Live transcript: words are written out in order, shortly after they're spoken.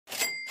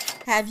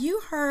Have you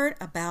heard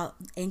about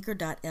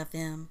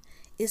Anchor.fm?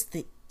 It's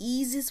the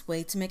easiest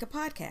way to make a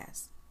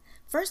podcast.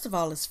 First of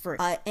all, it's free.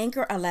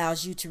 Anchor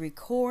allows you to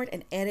record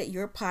and edit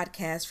your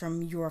podcast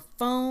from your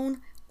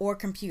phone or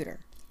computer.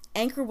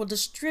 Anchor will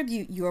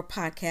distribute your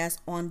podcast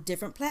on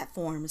different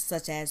platforms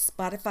such as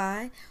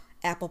Spotify,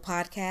 Apple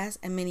Podcasts,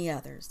 and many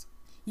others.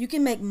 You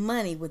can make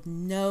money with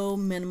no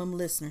minimum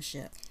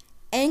listenership.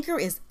 Anchor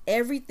is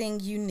everything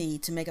you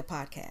need to make a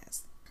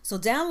podcast. So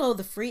download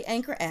the free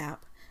Anchor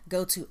app,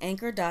 go to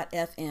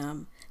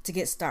anchor.fm to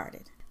get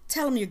started.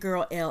 Tell them your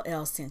girl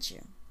LL sent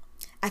you.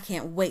 I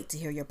can't wait to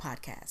hear your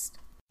podcast.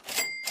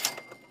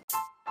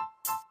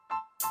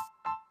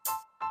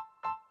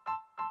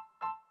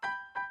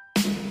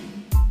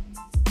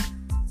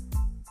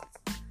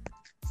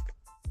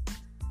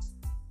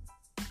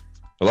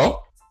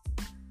 Hello?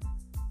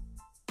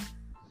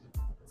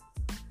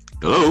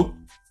 Hello?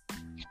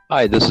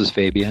 Hi, this is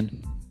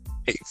Fabian.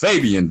 Hey,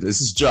 Fabian,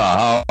 this is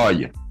Ja. How are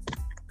you?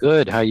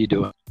 Good. How you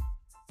doing?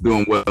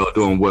 Doing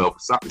well.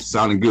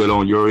 Sounding good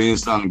on your end,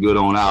 sounding good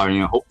on our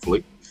end,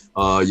 hopefully.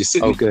 You're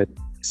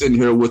sitting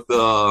here with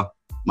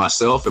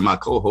myself and my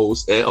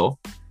co-host, L.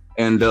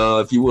 And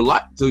if you would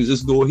like to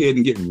just go ahead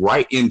and get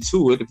right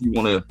into it, if you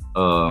want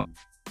to,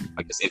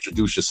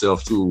 introduce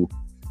yourself to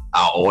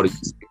our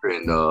audience here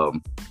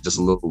and just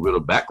a little bit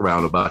of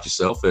background about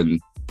yourself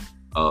and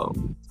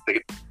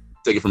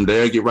take it from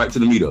there and get right to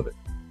the meat of it.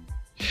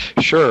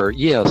 Sure.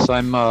 Yes,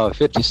 I'm a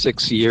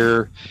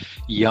 56-year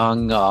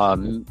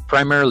young,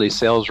 primarily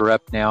sales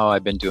rep now.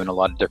 I've been doing a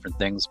lot of different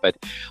things, but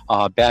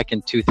back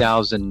in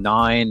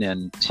 2009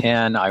 and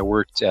 10, I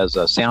worked as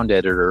a sound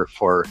editor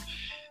for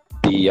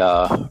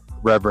the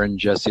Reverend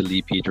Jesse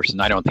Lee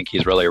Peterson. I don't think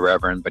he's really a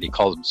reverend, but he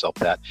calls himself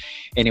that.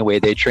 Anyway,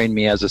 they trained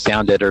me as a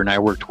sound editor, and I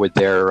worked with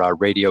their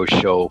radio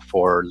show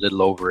for a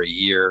little over a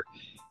year.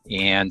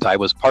 And I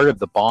was part of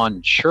the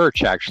Bond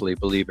Church, actually,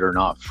 believe it or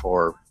not,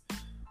 for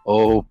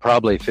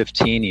probably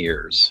 15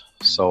 years.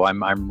 So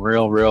I'm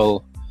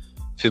real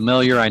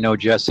familiar. I know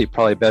Jesse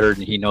probably better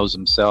than he knows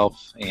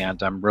himself,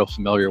 and I'm real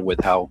familiar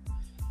with how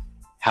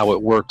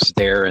it works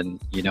there,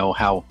 and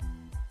how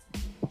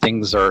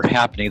things are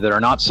happening that are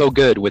not so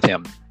good with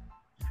him.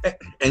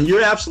 And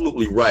you're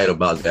absolutely right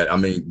about that. I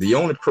mean, the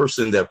only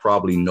person that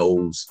probably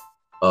knows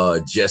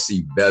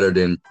Jesse better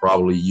than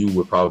probably you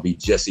would probably be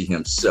Jesse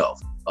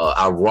himself.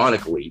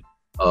 Ironically,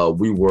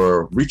 we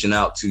were reaching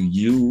out to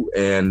you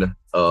and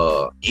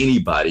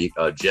anybody,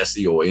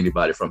 Jesse or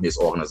anybody from his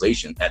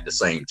organization at the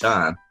same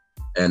time.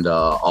 And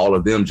all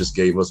of them just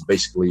gave us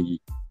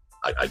basically,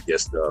 I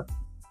guess, the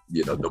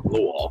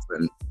blow off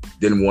and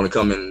didn't want to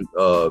come and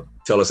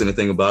tell us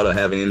anything about or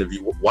have an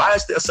interview. Why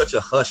is there such a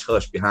hush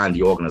behind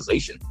the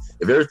organization?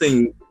 If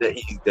everything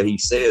that he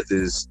says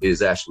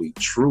is actually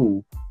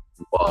true,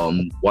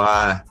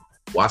 why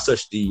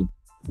such the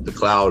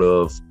cloud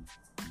of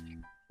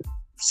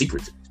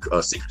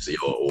secrecy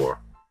or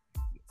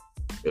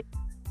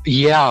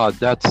Yeah,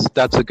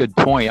 that's a good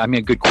point. I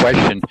mean, a good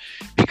question,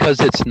 because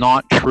it's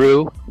not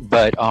true,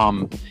 but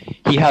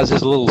he has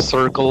his little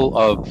circle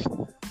of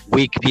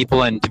weak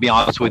people, and to be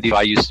honest with you,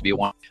 I used to be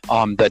one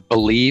that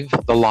believe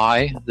the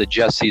lie that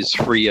Jesse's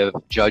free of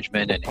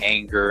judgment and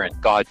anger,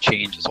 and God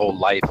changed his whole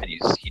life, and he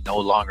no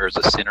longer is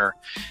a sinner.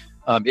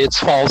 It's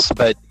false,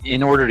 but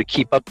in order to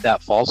keep up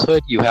that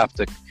falsehood, you have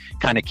to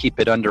kind of keep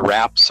it under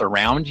wraps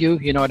around you.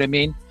 You know what I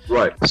mean?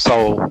 Right.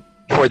 So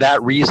for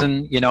that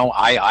reason,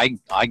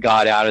 I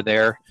got out of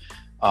there.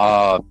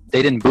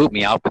 They didn't boot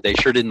me out, but they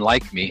sure didn't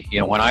like me,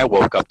 when I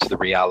woke up to the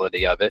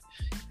reality of it.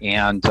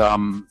 And,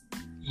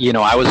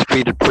 I was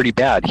treated pretty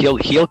bad.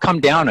 He'll come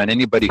down on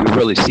anybody who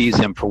really sees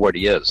him for what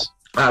he is.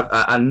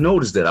 I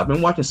noticed that. I've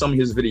been watching some of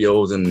his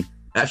videos, and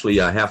actually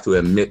I have to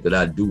admit that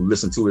I do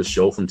listen to his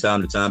show from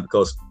time to time,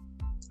 because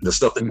the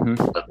stuff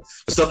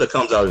that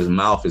comes out of his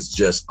mouth is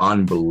just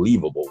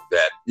unbelievable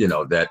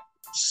that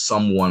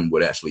someone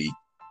would actually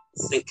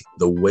think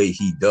the way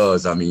he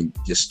does. I mean,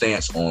 his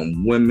stance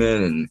on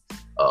women and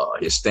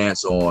his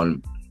stance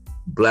on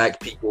black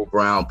people,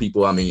 brown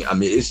people. I mean,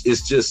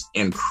 it's just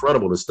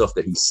incredible, the stuff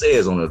that he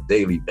says on a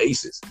daily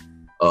basis.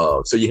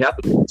 So you have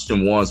to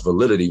question one's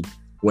validity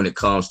when it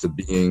comes to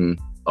being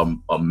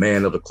a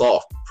man of the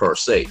cloth per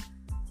se.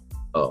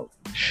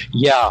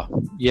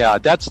 Yeah,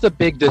 that's the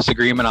big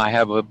disagreement I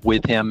have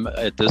with him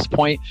at this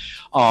point,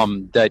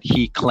 that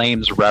he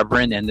claims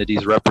reverend and that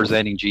he's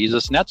representing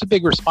Jesus, and that's a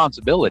big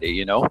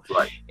responsibility,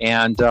 Right.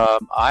 And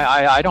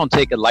I don't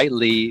take it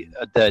lightly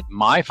that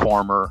my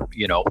former,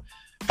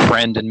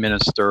 friend and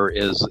minister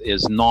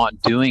is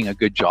not doing a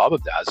good job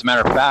of that. As a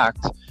matter of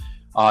fact,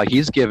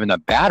 he's given a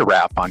bad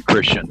rap on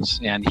Christians,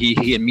 and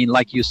I mean,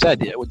 like you said,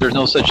 there's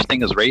no such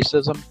thing as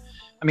racism.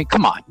 I mean,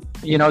 come on,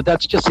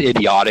 that's just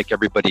idiotic.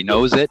 Everybody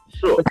knows it,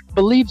 Sure.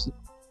 But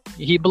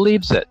he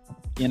believes it,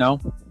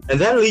 And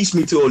that leads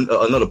me to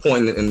another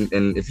point.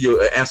 And if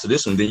you answer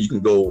this one, then you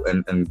can go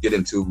and get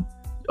into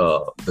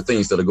the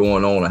things that are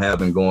going on or have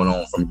been going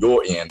on from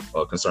your end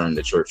concerning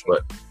the church.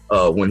 But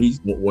when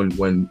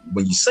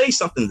you say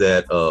something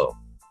that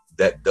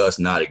does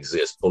not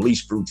exist,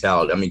 police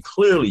brutality. I mean,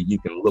 clearly you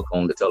can look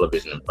on the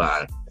television and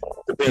find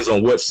depends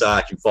on what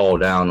side you fall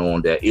down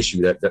on that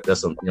issue. That's a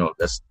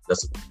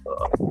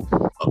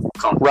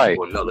Right.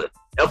 for another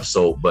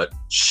episode. But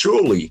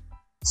surely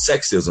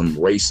sexism,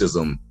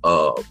 racism,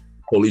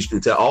 police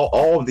brutality,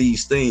 all of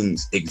these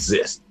things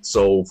exist.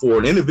 So for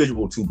an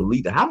individual to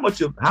believe that, how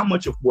much of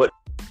what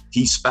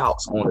he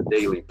spouts on a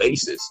daily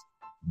basis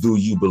do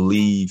you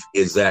believe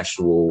is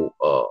actual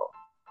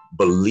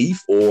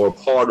belief or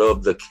part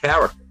of the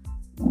character?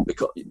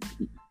 Because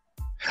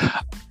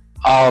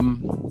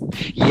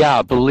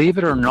yeah, believe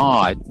it or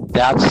not,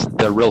 that's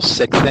the real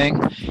sick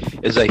thing,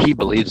 is that he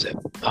believes it.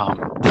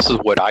 This is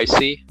what I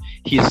see.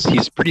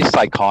 He's pretty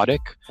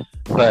psychotic,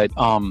 but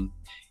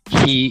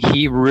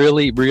he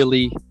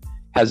really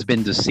has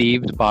been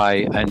deceived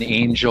by an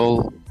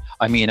angel.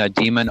 I mean, a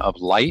demon of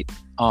light.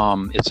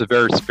 It's a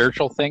very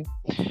spiritual thing,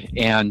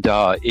 and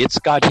it's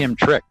got him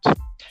tricked.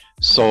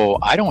 So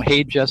I don't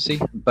hate Jesse,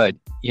 but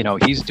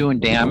he's doing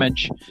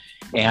damage.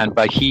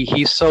 But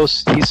he's so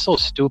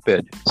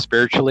stupid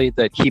spiritually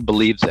that he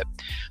believes it.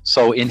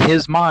 So in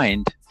his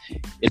mind,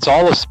 it's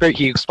all a spirit.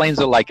 He explains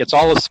it like it's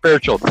all a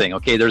spiritual thing.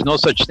 Okay, there's no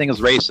such thing as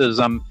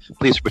racism,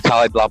 police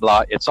brutality, blah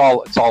blah. It's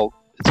all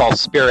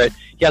spirit.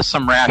 He has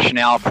some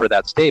rationale for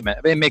that statement.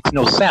 It makes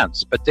no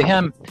sense, but to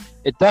him,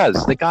 it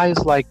does. The guy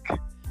is like,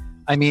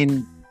 I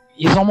mean,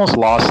 he's almost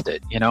lost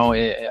it. I know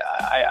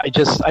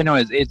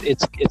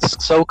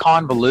it's so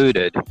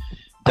convoluted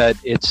that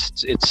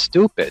it's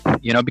stupid,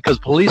 because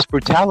police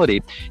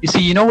brutality, you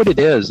see, what it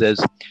is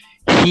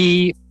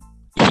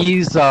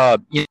he's okay,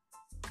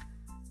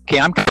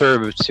 I'm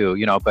conservative too,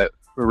 but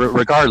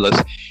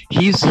regardless,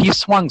 he's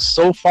swung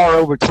so far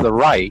over to the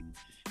right,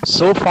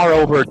 so far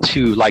over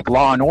to like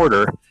Law and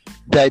Order,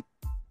 that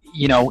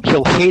he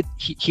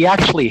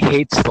actually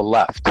hates the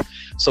left.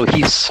 So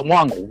he's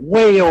swung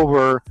way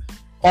over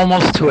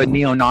almost to a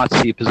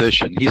neo-Nazi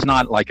position. He's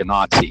not like a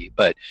Nazi,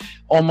 but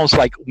almost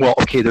like, well,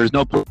 okay, there's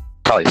no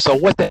so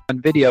what the on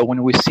video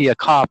when we see a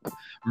cop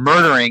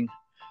murdering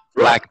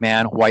black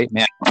man, white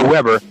man,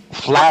 whoever,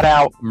 flat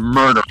out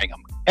murdering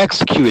him,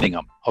 executing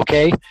him,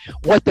 okay?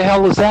 What the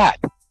hell is that?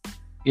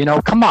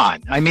 Come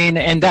on. I mean,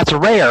 and that's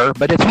rare,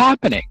 but it's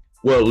happening.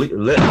 Well,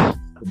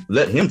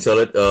 let him tell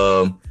it.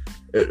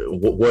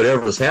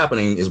 Whatever's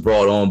happening is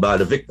brought on by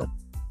the victim.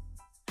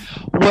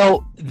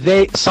 Well,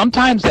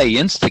 sometimes they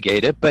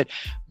instigate it, but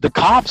the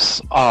cops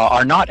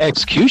are not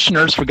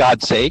executioners, for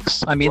God's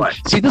sakes. I mean, right.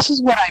 See, this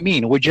is what I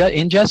mean.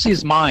 In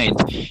Jesse's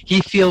mind,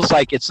 he feels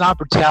like it's not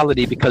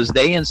brutality because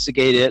they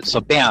instigated it, so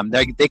bam,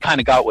 they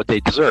kind of got what they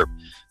deserve.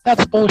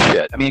 That's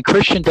bullshit. I mean,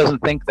 Christian doesn't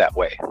think that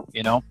way,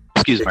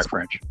 Excuse my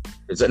French.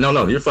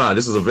 No, you're fine.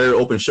 This is a very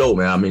open show,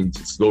 man. I mean,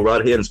 just go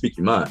right ahead and speak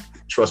your mind.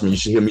 Trust me, you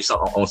should hear me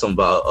on some of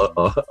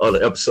our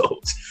other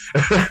episodes.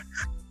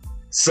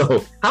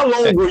 So, how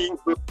long were you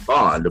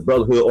on the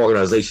Brotherhood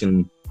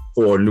organization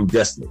for New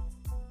Destiny?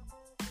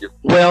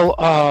 Well,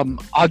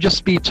 I'll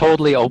just be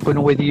totally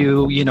open with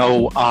you.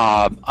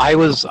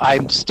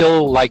 I'm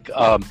still like,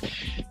 I'm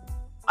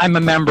a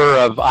member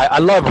of, I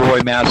love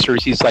Roy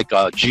Masters. He's like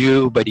a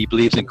Jew, but he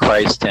believes in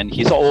Christ, and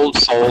he's an old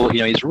soul.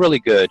 He's really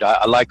good.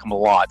 I like him a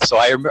lot. So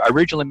I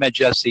originally met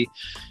Jesse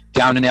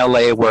down in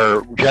LA,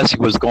 where Jesse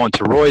was going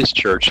to Roy's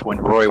church when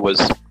Roy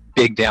was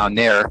big down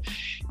there.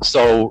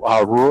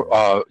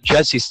 So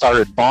Jesse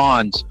started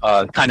Bond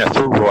kind of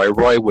through Roy.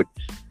 Roy would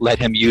let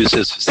him use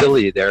his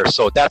facility there.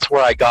 So that's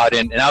where I got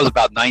in, and that was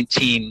about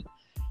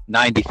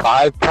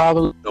 1995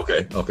 probably.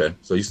 Okay.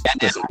 So you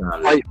spent some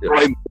time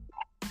there.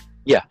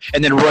 Yeah,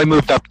 and then Roy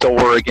moved up to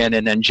Oregon,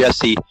 and then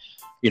Jesse,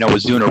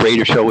 was doing a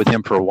radio show with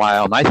him for a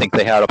while, and I think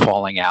they had a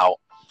falling out.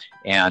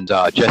 And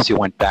Jesse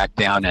went back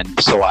down, and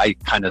so I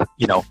kind of,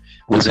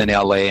 was in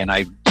LA, and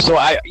I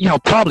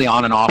probably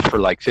on and off for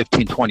like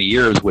 15, 20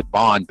 years with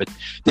Bond. But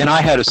then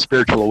I had a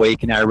spiritual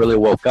awakening. I really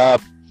woke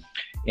up,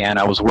 and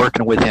I was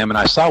working with him, and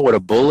I saw what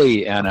a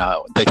bully, and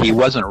that he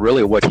wasn't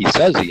really what he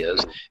says he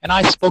is. And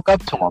I spoke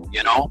up to him,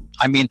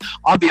 I mean,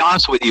 I'll be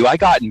honest with you, I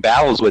got in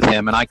battles with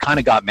him, and I kind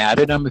of got mad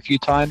at him a few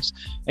times,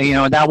 and,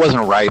 and that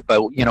wasn't right,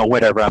 but,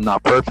 whatever, I'm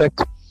not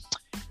perfect.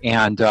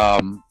 And,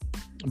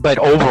 but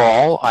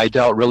overall, I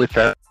dealt really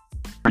fair.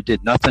 I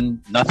did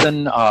nothing,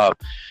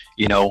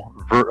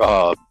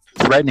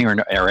 threatening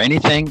or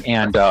anything.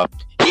 And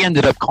he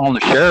ended up calling the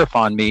sheriff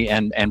on me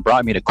and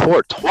brought me to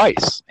court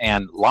twice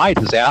and lied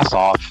his ass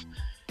off.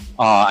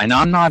 And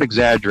I'm not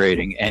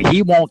exaggerating. And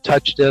he won't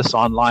touch this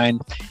online.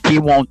 He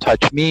won't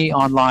touch me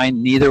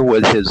online. Neither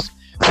with his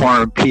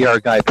former PR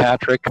guy,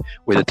 Patrick,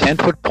 with a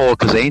 10-foot pole,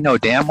 because they know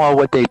damn well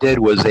what they did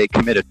was they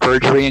committed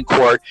perjury in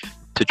court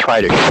to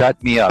try to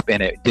shut me up,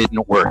 and it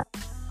didn't work.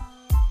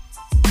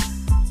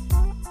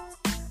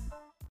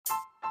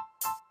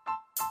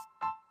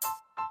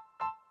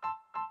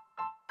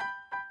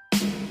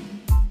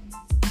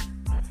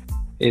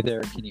 Hey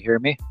there, can you hear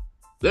me?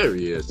 There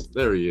he is.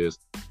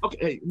 Okay,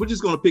 hey, we're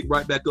just gonna pick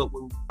right back up.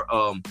 When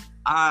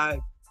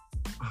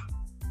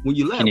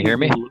you left, can you hear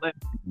me?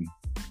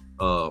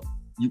 You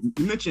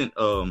mentioned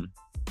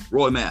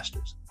Roy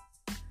Masters.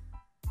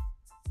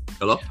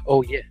 Hello?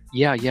 Oh yeah.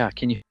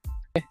 Can you?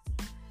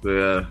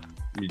 Let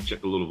me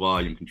check a little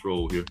volume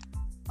control here.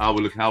 How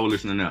we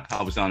listening now?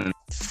 How we sounding?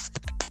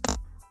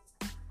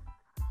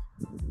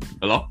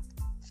 Hello?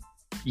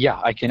 Yeah,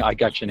 I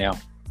got you now.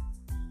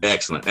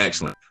 Excellent.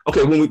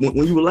 Okay,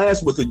 when you were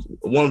last with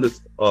one of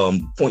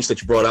the points that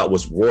you brought out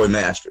was Roy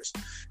Masters.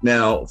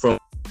 Now, from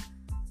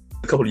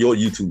a couple of your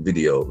YouTube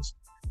videos,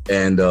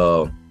 and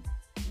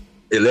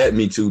it led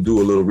me to do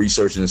a little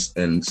research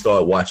and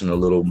start watching a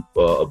little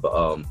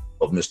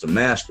of Mr.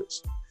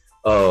 Masters.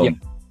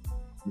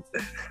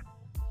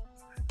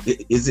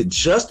 Is it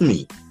just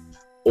me,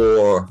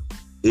 or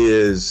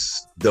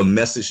is the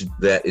message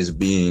that is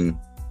being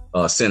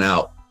sent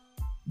out,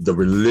 the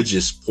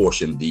religious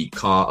portion, the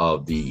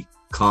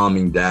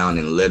calming down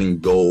and letting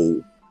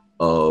go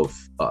of,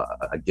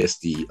 I guess,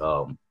 the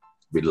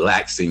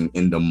relaxing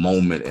in the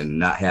moment and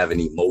not having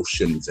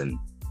emotions and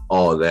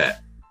all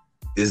that?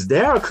 Is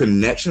there a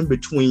connection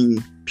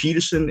between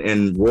Peterson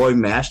and Roy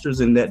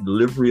Masters in that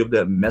delivery of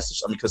that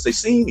message? I mean, because they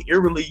seem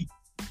eerily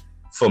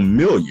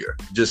familiar,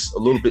 just a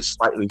little bit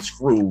slightly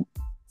screwed.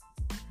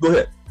 Go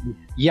ahead.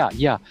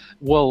 Yeah.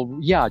 Well,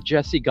 yeah,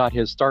 Jesse got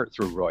his start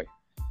through Roy.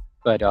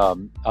 But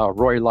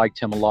Roy liked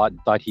him a lot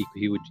and thought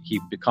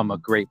he'd become a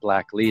great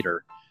black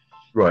leader.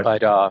 Right.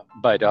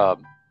 But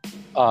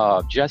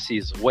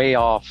Jesse's way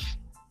off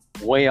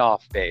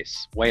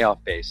base.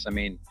 I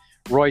mean,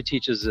 Roy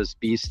teaches this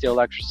be still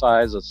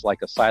exercise. It's like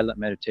a silent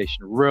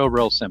meditation,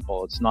 real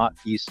simple. It's not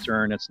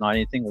Eastern. It's not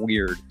anything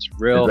weird. It's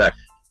real.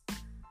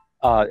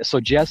 Exactly. So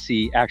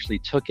Jesse actually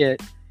took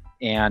it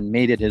and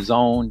made it his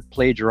own,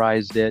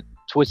 plagiarized it,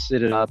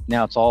 twisted it up.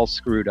 Now it's all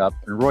screwed up.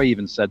 And Roy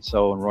even said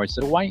so. And Roy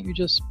said, why don't you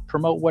just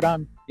promote what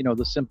I'm,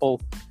 the simple,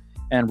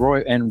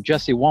 and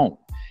Jesse won't.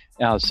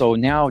 So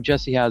now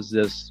Jesse has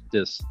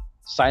this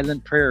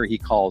silent prayer, he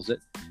calls it,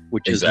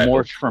 which exactly.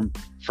 is morphed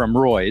from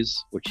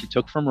Roy's, which he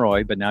took from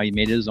Roy, but now he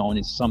made it his own.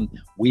 It's some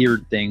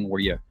weird thing where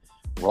you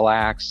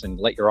relax and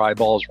let your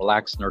eyeballs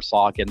relax in their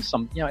socket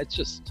and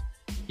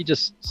he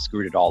just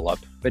screwed it all up.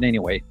 But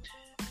anyway,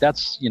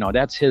 that's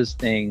his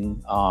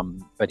thing.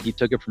 But he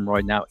took it from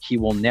Roy. Now he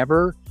will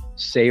never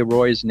say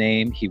Roy's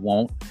name. He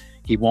won't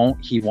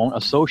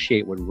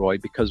associate with Roy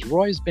because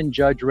Roy's been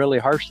judged really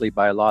harshly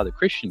by a lot of the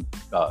Christian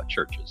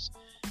churches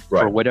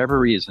for whatever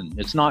reason.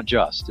 It's not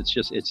just,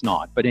 it's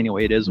not. But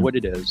anyway, it is what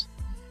it is.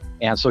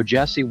 And so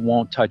Jesse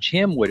won't touch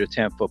him with a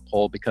 10-foot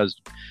pole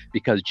because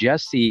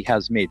Jesse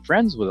has made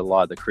friends with a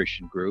lot of the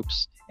Christian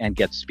groups and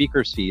gets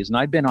speakers fees. And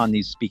I've been on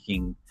these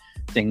speaking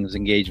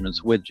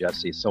engagements with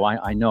Jesse, so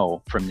I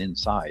know from the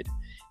inside.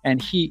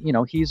 And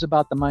he's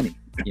about the money.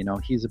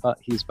 He's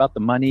about the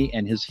money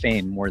and his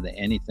fame more than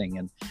anything,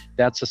 and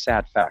that's a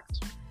sad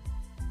fact.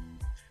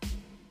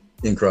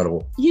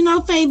 Incredible.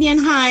 Fabian.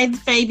 Hi,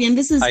 Fabian.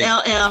 This is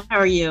LL. How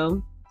are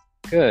you?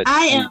 Good.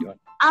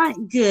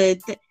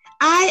 Good.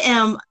 I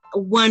am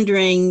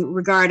wondering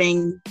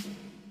regarding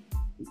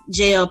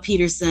J.L.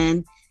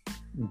 Peterson,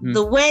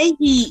 the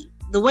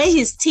way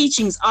his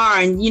teachings are,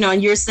 and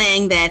you're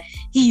saying that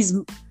he's,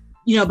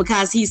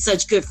 because he's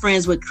such good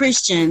friends with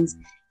Christians,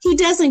 he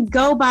doesn't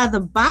go by the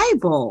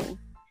Bible.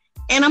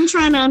 And I'm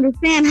trying to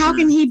understand, how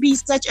can he be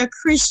such a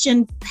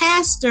Christian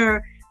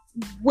pastor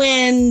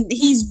when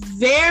he's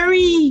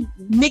very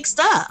mixed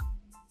up?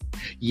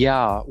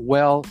 Yeah,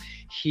 well,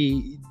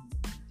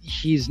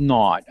 he's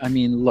not. I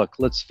mean, look,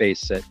 let's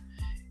face it.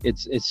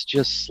 It's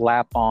just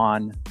slap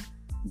on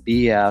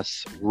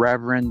BS,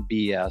 Reverend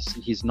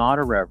BS. He's not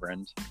a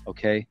reverend,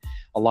 okay?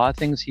 A lot of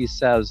things he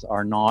says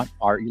are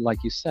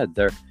like you said,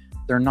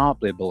 they're not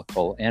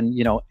biblical. And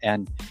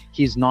and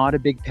he's not a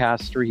big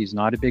pastor, he's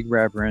not a big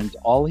reverend.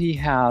 All he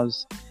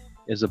has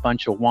is a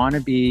bunch of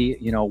wannabe,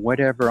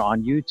 whatever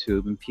on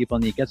YouTube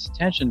and he gets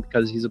attention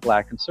because he's a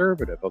black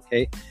conservative,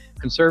 okay?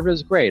 Conservative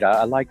is great.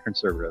 I like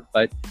conservative,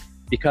 but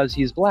because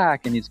he's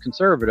black and he's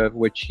conservative,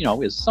 which,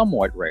 is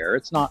somewhat rare.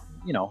 It's not,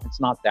 it's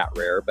not that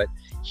rare, but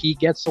he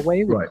gets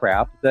away with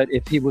crap that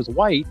if he was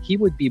white, he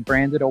would be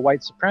branded a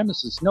white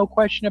supremacist. No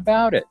question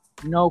about it.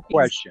 No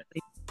question.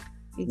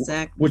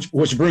 Exactly.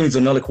 Which brings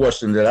another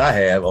question that I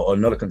have, or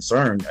another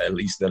concern, at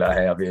least, that I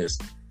have is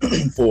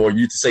for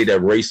you to say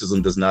that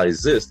racism does not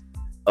exist.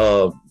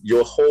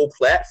 Your whole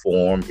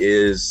platform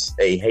is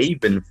a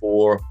haven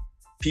for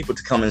people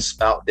to come and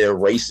spout their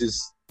racist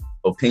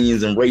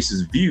opinions and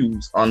racist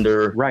views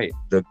under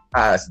the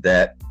guise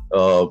that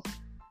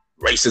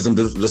racism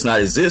does not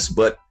exist,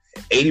 but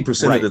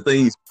 80% of the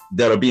things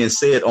that are being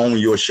said on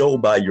your show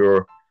by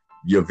your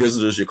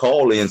visitors, your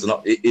call-ins, and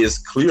it is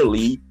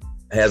clearly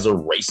has a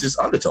racist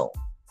undertone.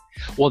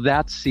 Well,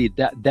 that's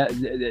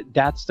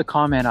the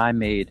comment I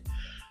made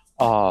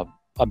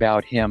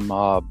about him.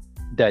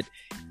 That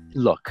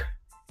look,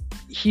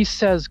 he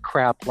says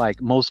crap like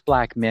most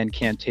black men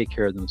can't take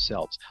care of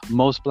themselves.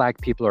 Most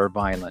black people are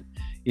violent.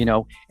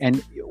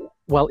 And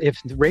well, if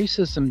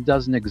racism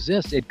doesn't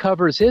exist, it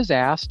covers his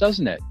ass,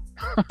 doesn't it?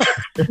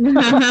 Give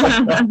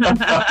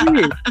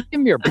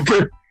me a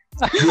good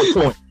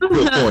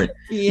point.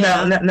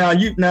 Yeah. Now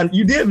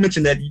you did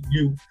mention that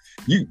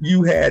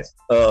you had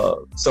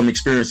some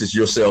experiences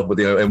yourself with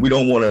them, and we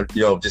don't want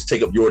to just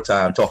take up your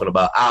time talking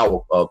about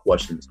our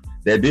questions.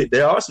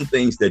 There are some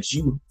things that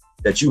you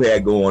that you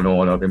had going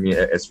on. I mean,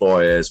 as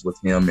far as with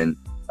him and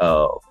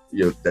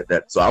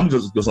that. So I'm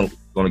just going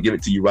to give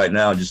it to you right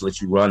now and just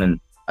let you run and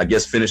I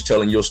guess finish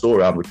telling your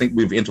story. I think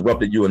we've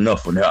interrupted you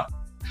enough for now.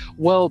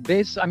 Well,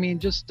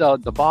 just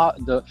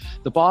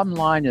the bottom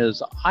line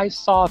is I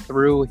saw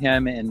through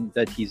him and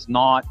that he's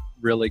not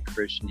really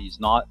Christian. He's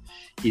not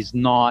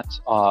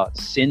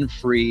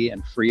sin-free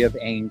and free of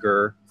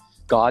anger.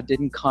 God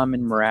didn't come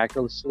and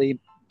miraculously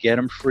get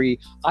him free.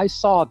 I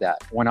saw that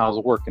when I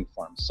was working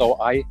for him. So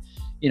I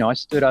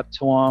stood up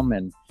to him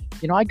and,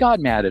 I got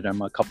mad at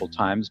him a couple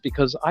times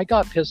because I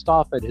got pissed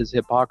off at his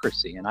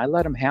hypocrisy and I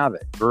let him have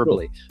it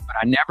verbally, but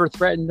I never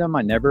threatened him.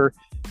 I never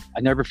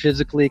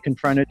physically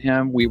confronted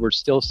him. We were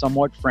still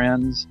somewhat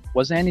friends.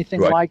 Wasn't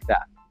anything like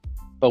that.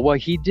 But what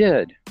he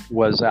did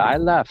was I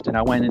left and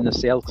I went into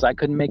sales because I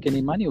couldn't make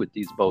any money with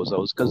these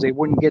bozos because they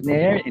wouldn't get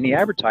any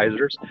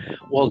advertisers.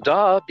 Well,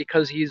 duh,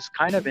 because he's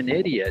kind of an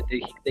idiot.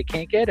 They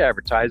can't get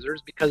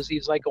advertisers because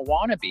he's like a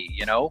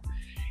wannabe,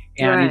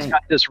 And he's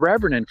got this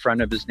reverend in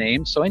front of his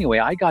name. So anyway,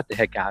 I got the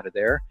heck out of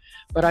there.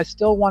 But I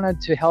still wanted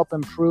to help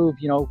him prove,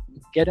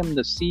 get him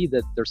to see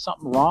that there's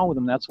something wrong with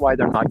him. That's why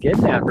they're not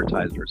getting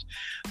advertisers.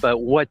 But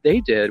what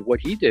he did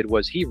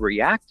was he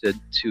reacted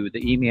to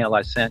the email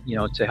I sent,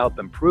 to help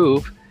him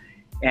prove.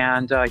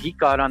 And he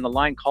got on the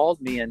line,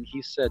 called me, and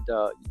he said,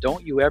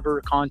 don't you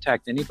ever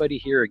contact anybody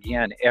here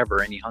again, ever.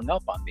 And he hung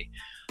up on me.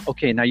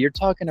 Okay, now you're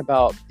talking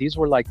about, these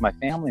were like my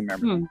family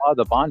members. A lot of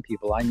the bond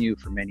people I knew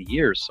for many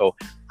years. So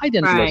I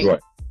didn't listen.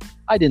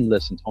 I didn't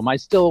listen to him. I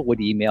still would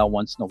email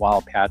once in a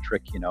while,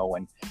 Patrick,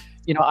 and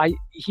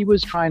he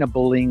was trying a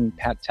bullying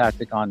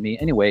tactic on me.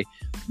 Anyway,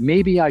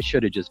 maybe I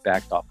should have just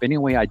backed off.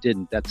 Anyway, I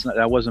didn't.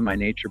 That wasn't my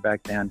nature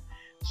back then.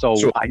 So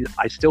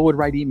I still would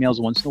write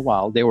emails once in a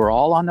while. They were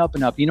all on up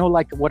and up.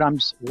 Like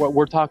what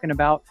we're talking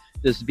about,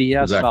 this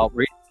BS about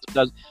radio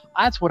does.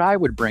 That's what I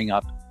would bring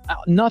up.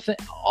 Nothing,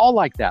 all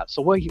like that.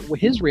 So what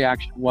his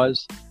reaction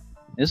was,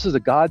 this is the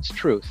God's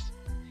truth.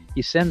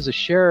 He sends a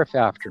sheriff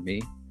after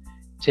me,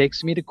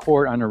 takes me to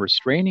court on a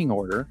restraining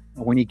order.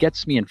 And when he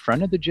gets me in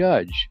front of the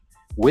judge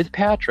with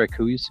Patrick,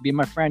 who used to be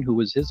my friend, who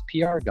was his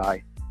PR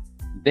guy,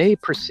 they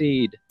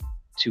proceed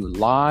to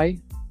lie,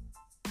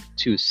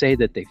 to say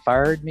that they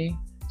fired me,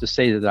 to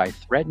say that I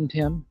threatened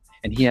him.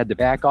 And he had to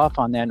back off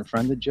on that in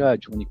front of the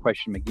judge when he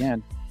questioned him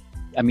again.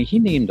 I mean, he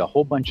named a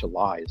whole bunch of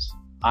lies.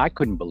 I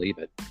couldn't believe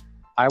it.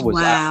 I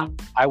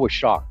was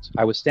shocked.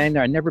 I was standing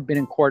there. I'd never been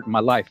in court in my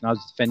life, and I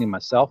was defending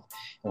myself.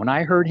 And when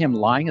I heard him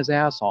lying his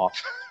ass off,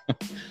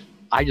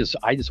 I just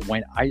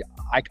went. I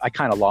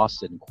kind of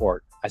lost it in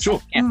court.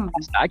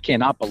 I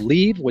cannot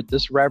believe what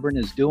this reverend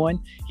is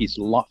doing. He's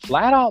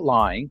flat out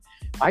lying.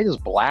 I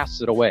just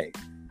blasted away.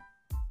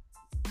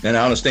 And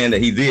I understand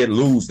that he did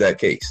lose that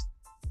case,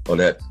 or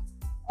that.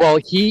 Well,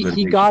 he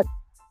lied.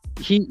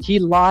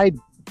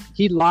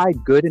 He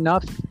lied good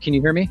enough. Can you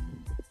hear me?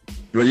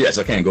 Well, yes,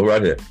 I can. Go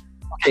right ahead.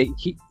 Okay,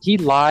 he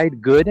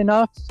lied good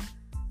enough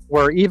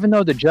where even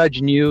though the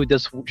judge knew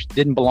this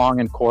didn't belong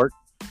in court,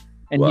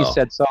 and he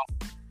said so,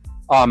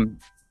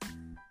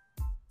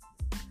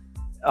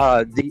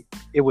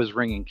 it was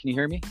ringing. Can you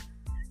hear me?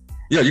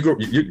 Yeah,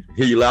 you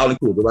hear you loud and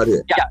clear. Go right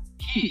ahead. Yeah,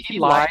 he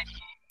lied.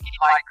 He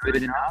lied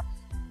good enough.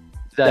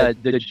 The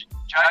judge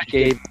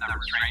gave the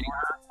restraining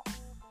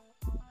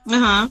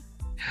order.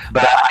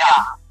 But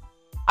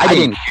I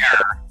didn't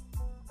care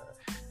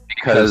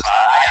because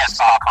I had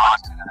saw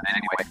constant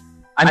anyway.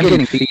 I'm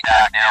getting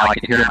feedback now. I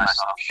can hear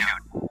myself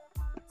shoot.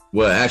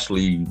 Well,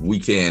 actually, we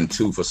can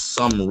too for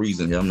some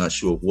reason here. I'm not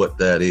sure what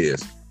that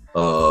is.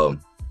 I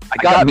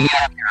got me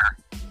up here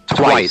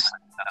twice.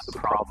 That's the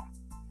problem.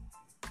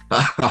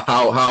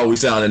 How are we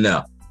sounding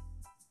now?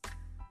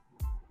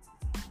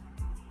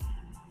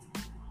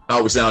 How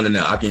are we sounding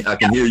now? I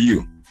can hear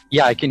you.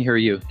 Yeah, I can hear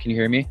you. Can you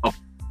hear me? Oh,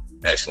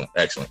 excellent.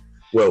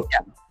 Well,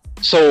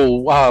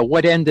 so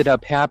what ended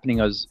up happening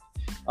was,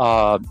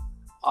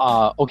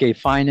 okay,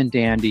 fine and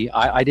dandy.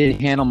 I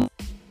didn't handle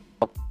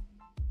myself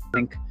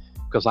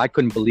because I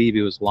couldn't believe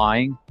he was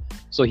lying.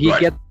 So he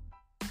gets.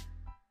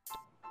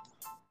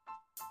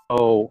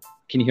 Oh,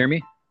 can you hear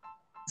me?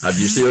 You're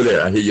still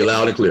there. I hear you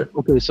loud and clear.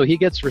 Okay, so he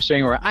gets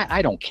restraining order.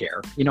 I don't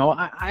care.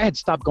 I had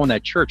stopped going to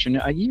that church in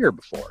a year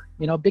before.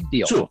 Big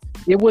deal. Sure.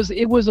 It was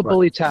a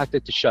bully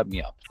tactic to shut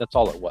me up. That's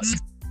all it was.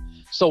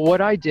 So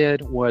what I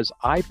did was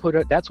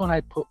that's when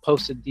I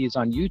posted these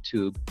on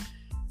YouTube,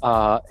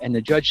 and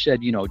the judge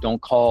said,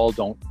 don't call,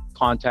 don't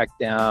contact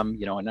them,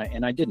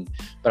 and I didn't.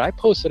 But I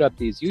posted up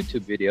these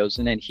YouTube videos,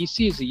 and then he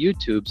sees the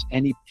YouTubes,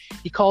 and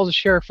he calls the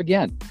sheriff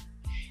again,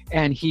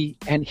 and he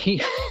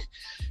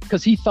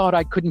because he thought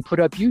I couldn't put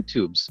up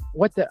YouTubes.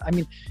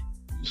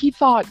 He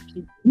thought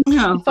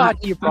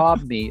he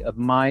robbed me of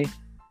my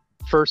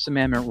First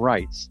Amendment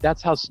rights.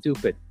 That's how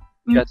stupid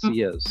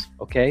Jesse is.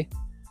 Okay.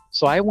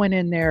 So I went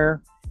in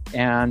there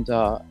and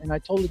I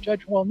told the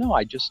judge, well, no,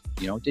 I just,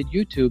 did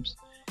YouTubes.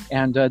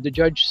 And the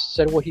judge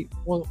said,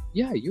 well,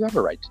 yeah, you have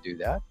a right to do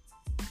that.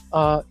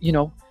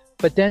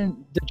 But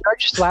then the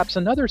judge slaps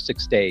another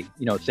 6-day,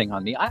 thing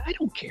on me. I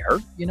don't care,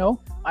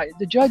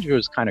 the judge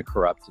was kind of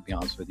corrupt, to be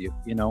honest with you.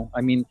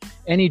 I mean,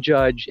 any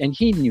judge, and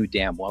he knew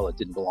damn well it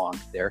didn't belong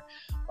there.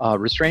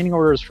 Restraining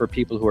orders for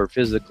people who are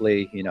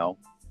physically,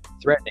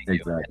 threatening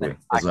you. And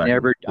I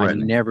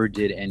never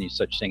did any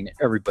such thing.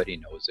 Everybody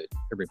knows it.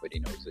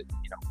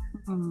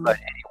 But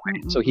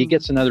anyway, so he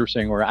gets another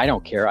restraining order. I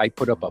don't care. I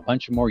put up a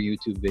bunch of more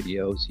YouTube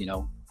videos,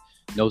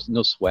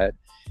 no sweat.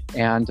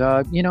 And,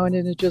 and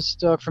then it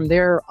just, from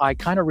there, I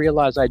kind of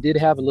realized I did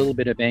have a little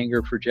bit of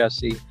anger for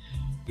Jesse,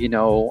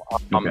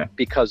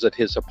 because of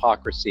his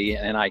hypocrisy.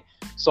 And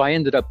so I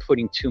ended up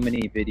putting too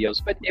many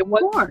videos, but it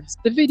was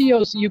the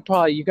videos you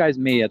guys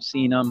may have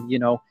seen them,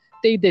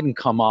 they didn't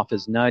come off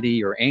as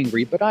nutty or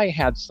angry, but I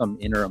had some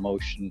inner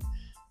emotion,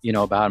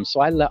 about him.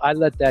 So I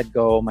let that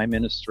go. My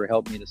minister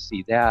helped me to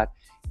see that.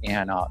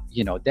 And,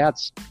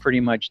 that's pretty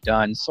much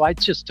done. So I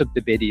just took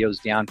the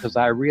videos down because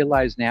I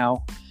realize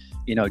now,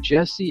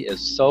 Jesse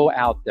is so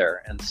out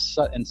there and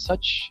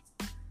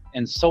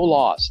so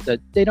lost that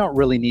they don't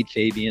really need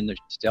Fabian to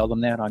tell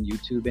them that on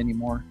YouTube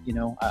anymore.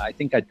 I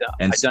think I've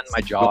done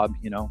my job,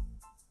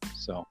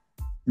 so.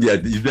 Yeah,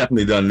 you've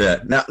definitely done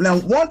that. Now,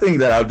 one thing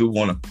that I do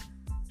want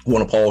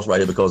to pause right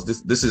here, because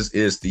this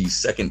is the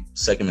second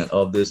segment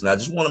of this. And I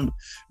just want to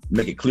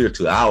make it clear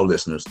to our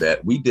listeners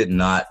that we're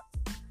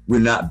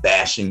not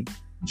bashing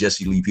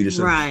Jesse Lee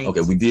Peterson. Right. Okay,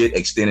 we did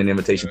extend an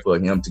invitation for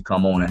him to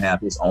come on and have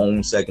his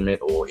own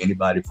segment, or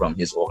anybody from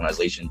his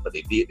organization, but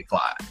they did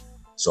decline.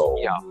 So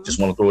just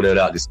want to throw that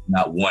out. This is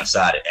not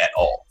one-sided at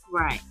all.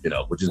 Right.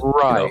 Which is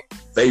right.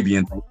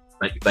 Fabian,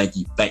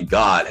 thank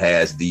God,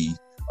 has the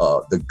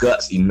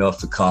guts enough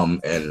to come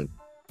and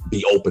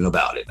be open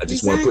about it. I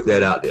just want to put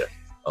that out there.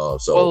 I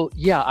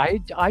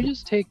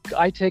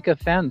take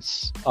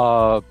offense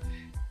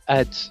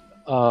at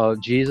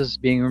Jesus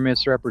being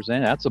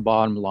misrepresented. That's the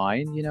bottom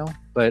line,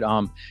 But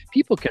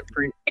people can.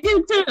 I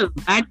do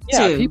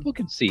too. People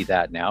can see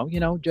that now.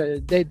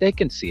 They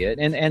can see it,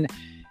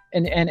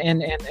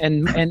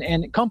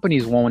 and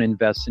companies won't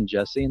invest in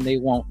Jesse, and they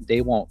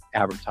won't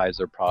advertise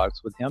their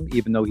products with him,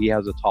 even though he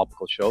has a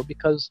topical show,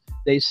 because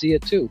they see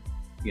it too.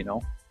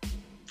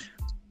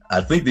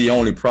 I think the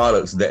only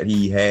products that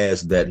he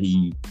has that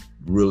he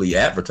really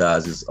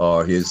advertises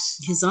are his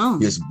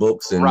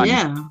books, and I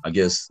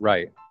guess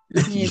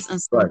His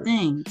own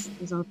things.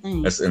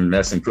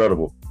 That's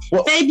incredible.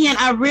 Well, Fabian,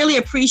 I really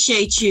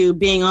appreciate you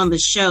being on the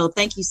show.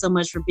 Thank you so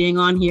much for being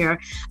on here.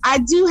 I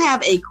do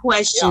have a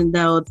question,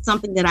 though.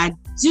 Something that I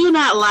do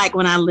not like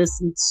when I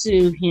listen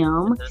to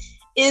him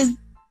is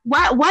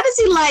why does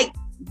he like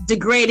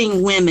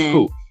degrading women?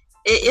 Who?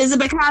 Is it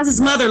because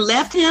his mother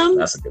left him?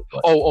 That's a good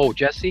question. Oh,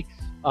 Jesse.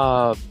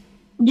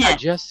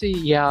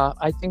 Jesse.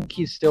 I think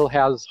he still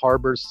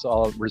harbors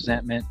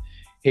resentment,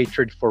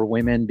 hatred for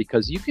women,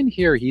 because you can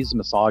hear he's a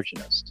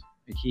misogynist.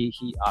 He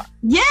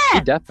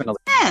definitely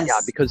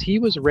because he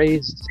was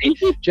raised.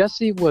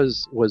 Jesse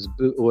was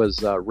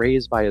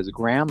raised by his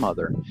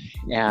grandmother,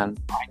 and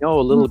I know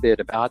a little bit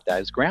about that.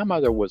 His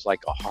grandmother was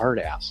like a hard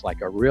ass,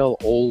 like a real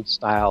old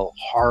style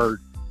hard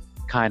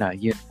kind of,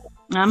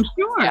 I'm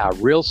sure.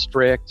 Real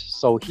strict.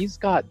 So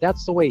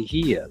that's the way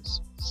he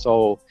is.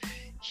 So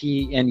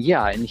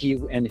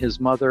and his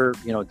mother,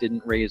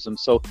 didn't raise him.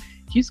 So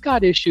he's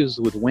got issues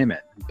with women,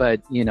 but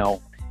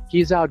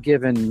he's out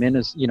giving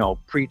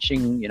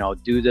preaching,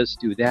 do this,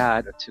 do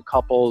that to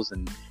couples,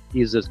 and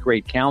he's this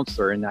great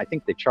counselor. And I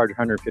think they charge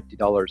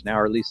 $150 an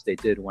hour, at least they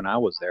did when I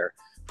was there,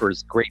 for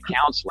his great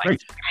counseling.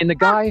 And the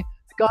guy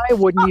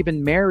wouldn't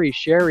even marry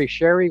Sherry.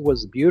 Sherry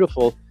was a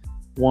beautiful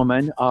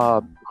woman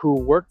who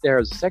worked there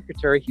as a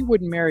secretary. He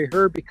wouldn't marry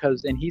her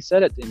because, and he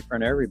said it in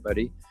front of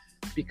everybody,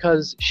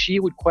 because she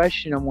would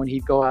question him when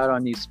he'd go out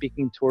on these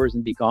speaking tours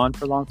and be gone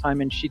for a long time,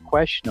 and she'd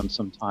question him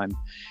sometimes.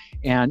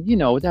 And,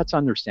 that's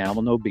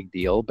understandable, no big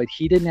deal. But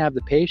he didn't have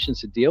the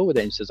patience to deal with it.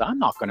 And he says, I'm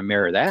not going to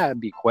marry that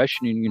and be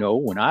questioning,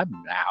 when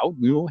I'm out,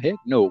 heck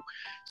no.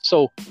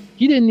 So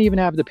he didn't even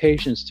have the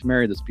patience to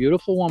marry this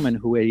beautiful woman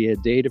who he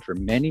had dated for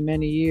many,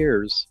 many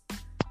years.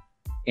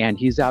 And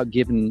he's out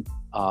giving,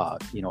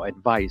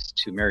 advice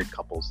to married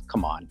couples.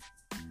 Come on.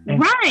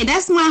 Right.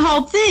 That's my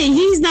whole thing.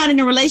 He's not in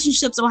a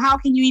relationship, so how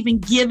can you even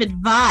give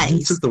advice?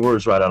 He took the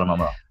words right out of my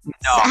mouth. No.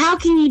 So how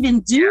can you even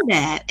do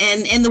that?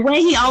 And the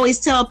way he always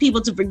tells people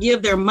to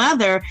forgive their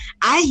mother,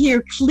 I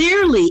hear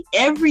clearly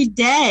every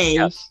day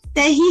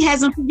that he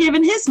hasn't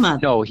forgiven his mother.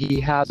 No, he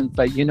hasn't.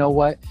 But you know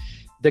what?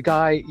 The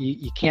guy,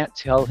 you can't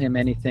tell him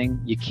anything.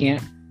 You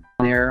can't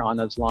there on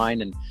his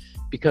line, and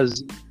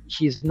because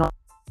he's not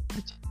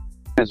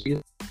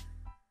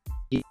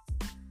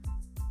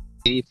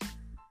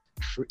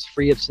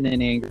free of sin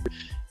and anger.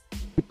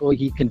 People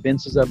he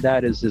convinces of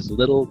that is his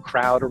little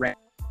crowd around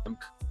him,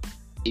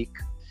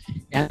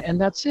 and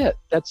that's it.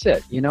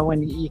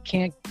 And you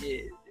can't.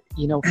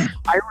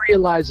 I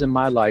realize in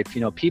my life,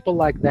 people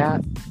like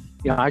that.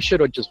 I should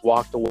have just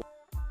walked away.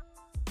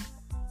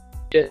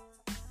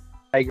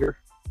 Tiger,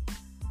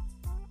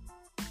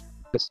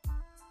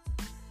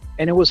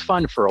 and it was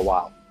fun for a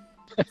while.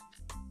 I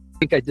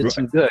think I did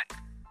some good.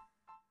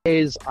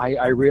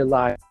 I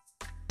realized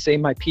say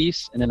my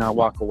piece and then I'll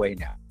walk away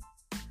now.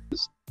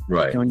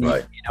 Right.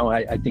 Right.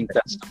 I think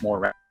that's the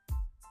more.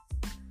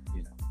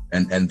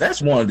 And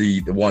that's one of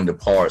the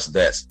parts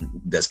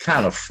that's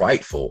kind of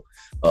frightful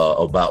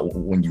about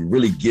when you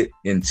really get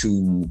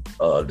into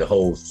the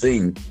whole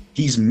thing.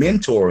 He's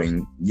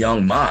mentoring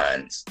young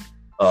minds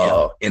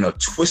in a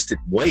twisted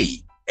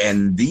way,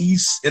 and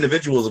these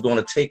individuals are going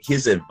to take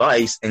his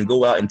advice and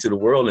go out into the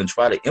world and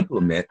try to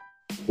implement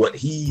what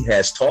he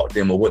has taught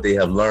them or what they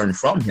have learned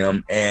from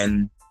him,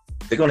 and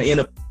they're going to end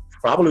up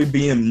probably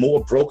being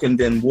more broken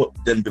than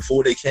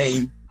before they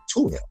came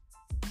to him.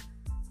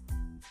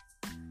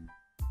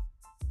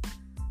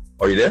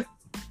 Are you there?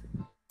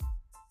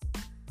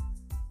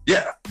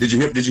 Yeah. Did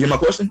you hear my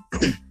question?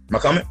 My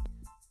comment?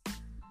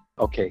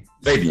 Okay.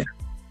 Fabian.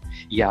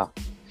 Yeah.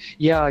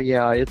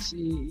 It's,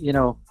 and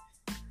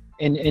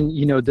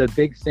the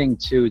big thing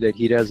too that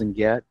he doesn't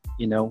get,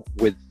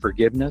 with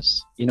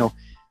forgiveness,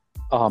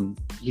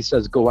 he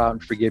says, go out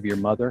and forgive your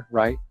mother,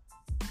 right?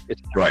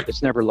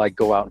 It's never like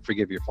go out and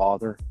forgive your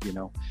father,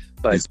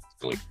 but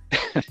exactly.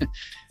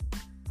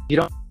 You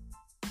don't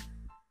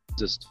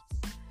just,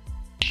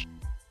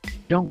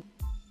 don't.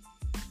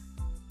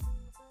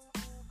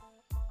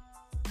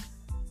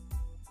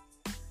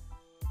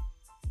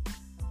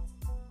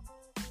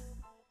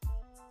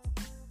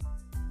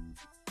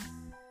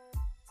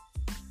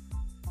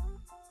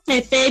 Hey,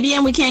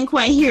 Fabian, we can't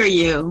quite hear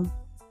you.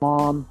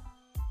 Mom.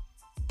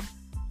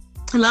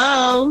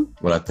 Hello.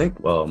 Well, I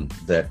think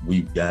that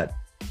we've got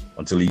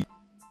until he.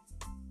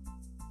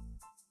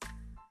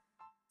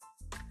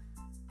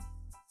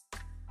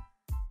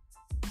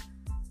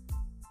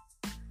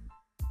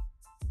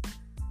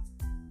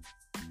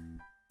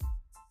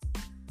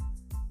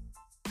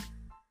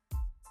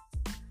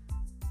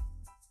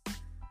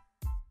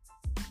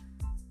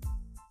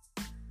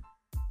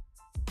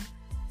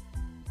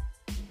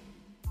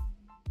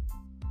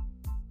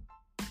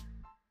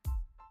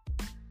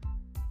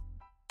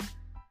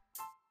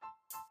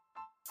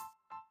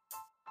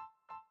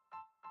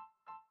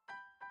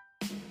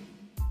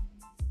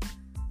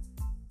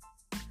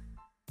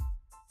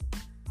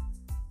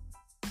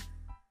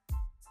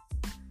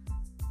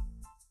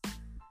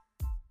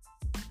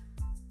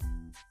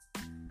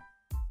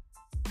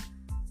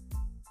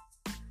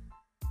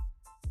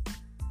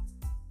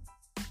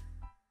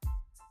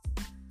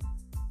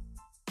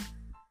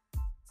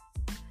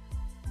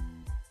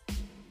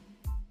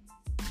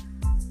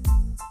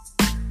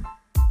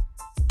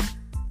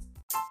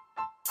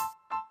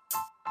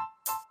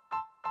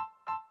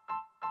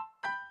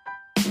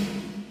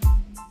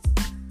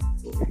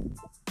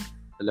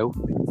 Hello.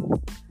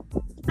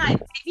 Hi,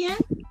 Fabian.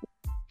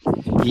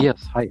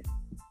 Yes. Hi.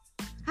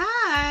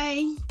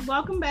 Hi.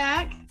 Welcome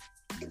back.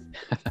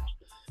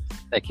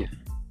 Thank you.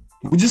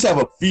 We just have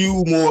a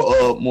few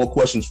more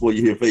questions for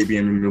you here,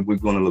 Fabian, and then we're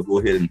going to go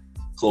ahead and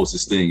close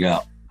this thing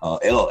out.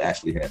 Elle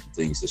actually had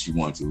things that she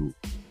wanted to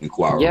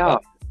inquire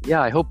about.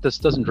 Yeah. I hope this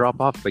doesn't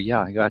drop off, but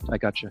yeah, I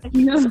got you.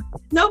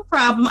 No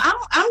problem.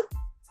 I'm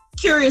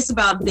curious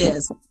about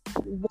this.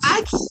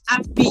 Why can't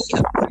I be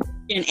a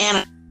Christian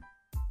and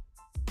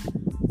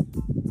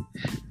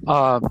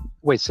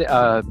wait. Say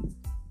a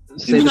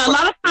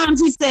lot of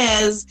times he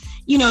says,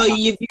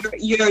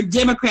 you're a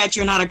Democrat,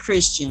 you're not a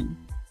Christian.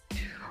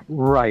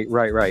 Right.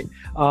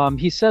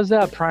 He says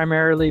that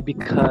primarily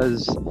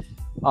because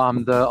a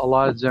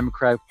lot of the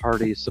Democratic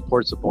Party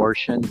supports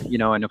abortion,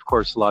 and of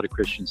course a lot of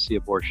Christians see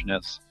abortion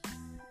as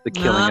the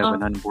killing of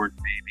an unborn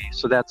baby.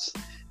 So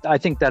I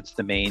think that's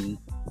the main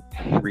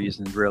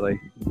reason, really.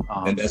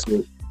 And that's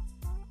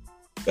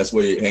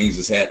where he hangs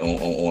his hat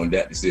on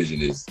that decision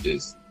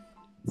is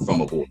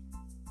from abortion.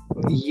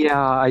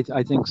 Yeah,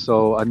 I think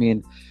so. I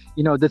mean,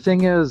 the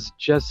thing is,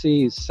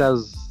 Jesse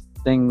says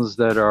things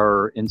that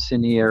are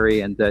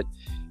incendiary and that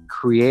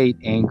create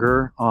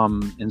anger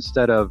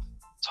instead of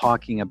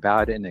talking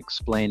about it and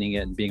explaining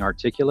it and being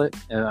articulate.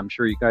 I'm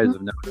sure you guys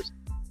have noticed.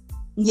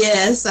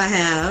 Yes, I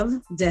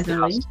have.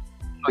 Definitely. Yes.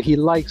 So he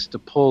likes to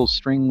pull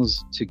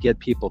strings to get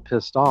people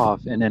pissed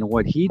off. And then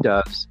what he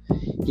does,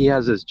 he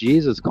has this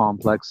Jesus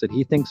complex that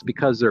he thinks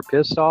because they're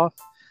pissed off,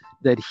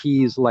 that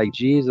he's like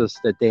Jesus,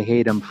 that they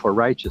hate him for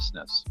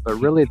righteousness. But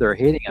really they're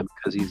hating him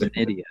because he's an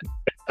idiot.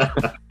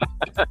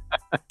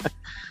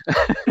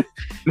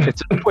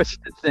 It's a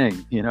twisted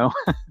thing,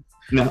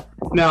 Now,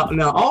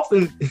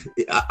 often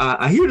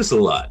I hear this a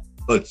lot.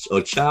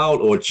 A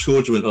child or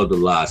children of the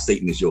lie,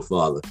 Satan is your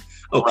father.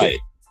 Okay.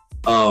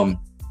 Right.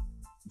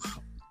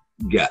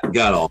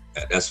 Got all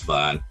that. That's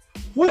fine.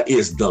 What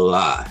is the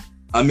lie?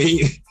 I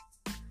mean,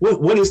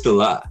 what is the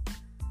lie?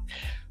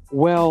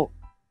 Well,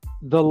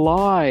 the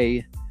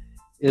lie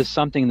is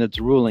something that's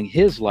ruling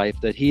his life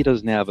that he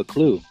doesn't have a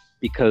clue,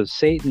 because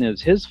Satan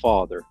is his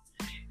father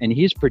and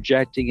he's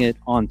projecting it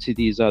onto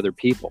these other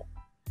people.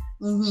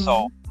 Mm-hmm.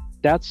 So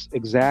that's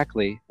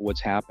exactly what's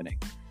happening.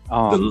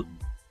 And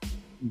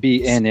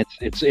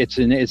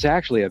it's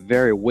actually a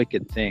very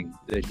wicked thing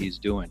that he's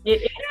doing.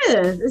 It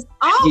is. It's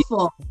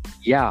awful.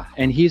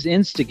 And he's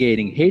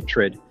instigating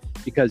hatred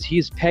because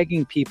he's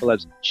pegging people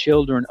as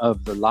children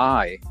of the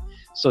lie,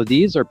 So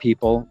these are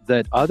people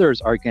that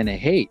others are going to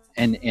hate.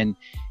 And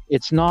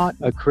it's not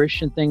a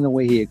Christian thing the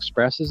way he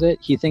expresses it.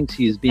 He thinks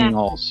he's being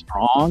all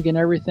strong and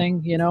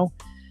everything, you know,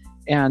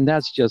 and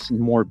that's just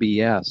more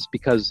BS.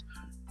 Because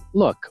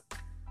look,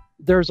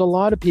 there's a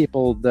lot of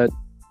people that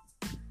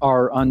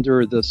are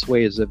under the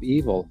sways of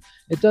evil.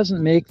 It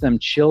doesn't make them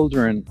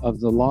children of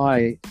the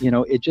lie. You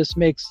know, it just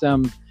makes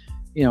them,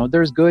 you know,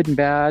 there's good and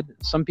bad.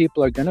 Some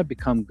people are going to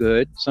become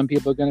good. Some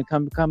people are going to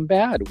become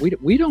bad.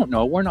 We don't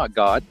know. We're not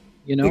God,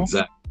 you know?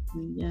 Exactly.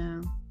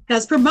 Yeah.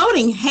 Because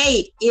promoting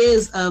hate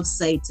is of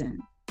Satan.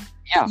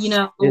 Yeah. You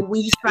know,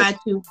 we try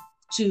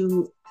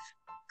to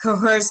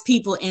coerce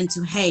people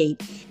into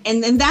hate.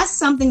 And that's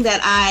something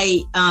that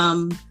I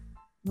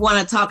want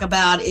to talk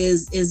about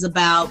is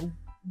about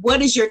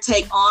what is your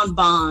take on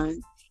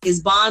Bond?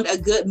 Is Bond a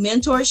good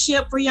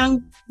mentorship for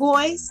young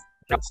boys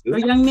or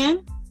young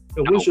men?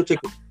 What's your take?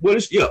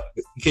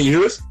 Can you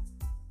hear us?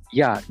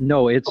 Yeah,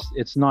 no,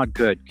 it's not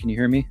good. Can you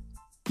hear me?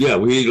 Yeah,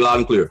 we hear you loud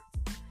and clear.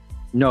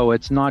 No,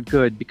 it's not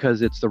good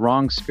because it's the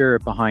wrong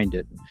spirit behind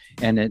it.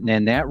 And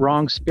that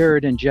wrong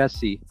spirit in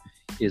Jesse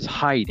is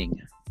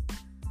hiding.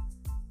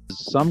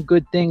 Some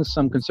good things,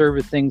 some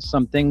conservative things,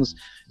 some things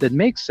that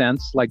make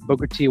sense, like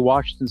Booker T.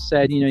 Washington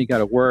said, you know, you got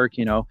to work,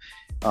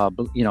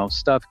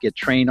 stuff, get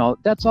trained,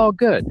 that's all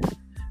good.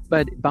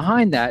 But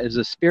behind that is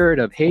a spirit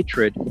of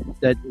hatred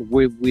that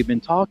we've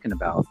been talking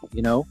about,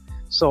 you know?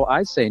 So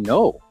I say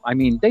no. I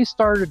mean, they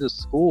started a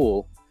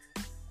school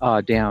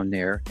down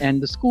there,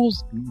 and the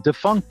school's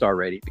defunct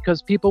already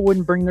because people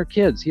wouldn't bring their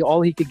kids.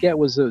 All he could get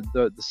was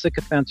the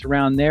sycophants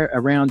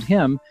around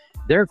him.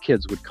 Their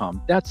kids would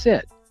come. That's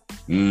it.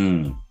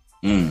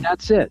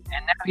 That's it.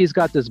 And now he's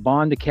got this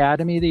Bond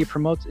Academy that he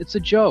promotes. It's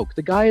a joke.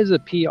 The guy is a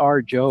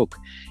PR joke.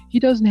 He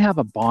doesn't have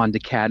a Bond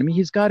Academy.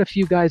 He's got a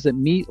few guys that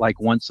meet like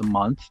once a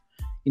month,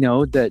 you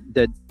know, that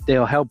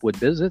they'll help with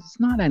business. It's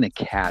not an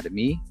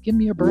academy. Give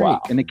me a break.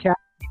 Wow. An academy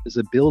is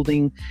a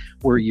building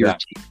where you're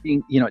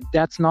teaching, you know,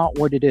 that's not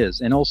what it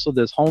is. And also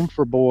this home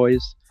for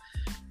boys,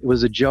 it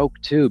was a joke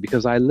too,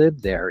 because I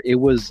lived there. It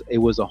was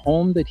a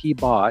home that he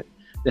bought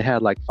that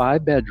had like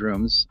 5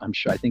 bedrooms.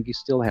 I think he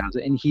still has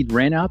it. And he'd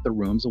rent out the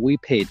rooms, and we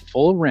paid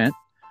full rent,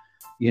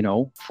 you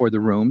know, for the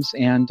rooms.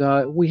 And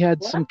we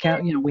had some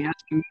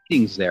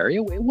meetings there.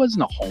 It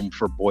wasn't a home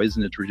for boys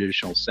in the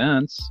traditional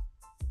sense.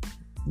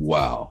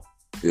 Wow.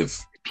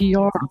 If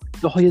PR,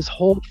 his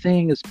whole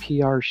thing is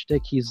PR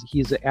shtick.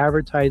 He's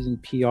advertising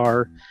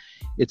PR.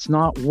 It's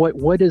not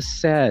what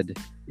is said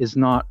is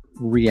not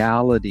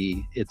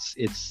reality.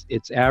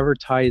 It's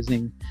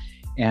advertising.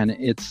 And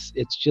it's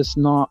just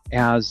not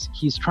as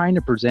he's trying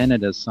to present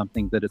it as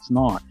something that it's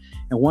not.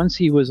 And once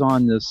he was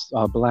on this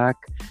black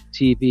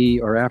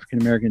TV or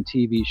African American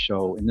TV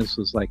show, and this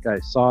was like, I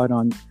saw it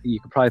on, you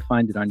could probably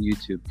find it on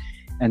YouTube.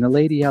 And the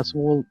lady asked,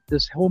 well,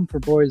 this home for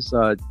boys,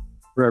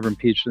 Reverend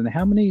Peterson,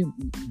 how many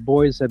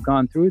boys have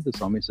gone through this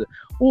home? He said,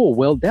 oh,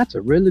 well, that's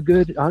a really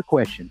good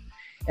question.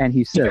 And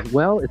he said,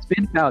 well, it's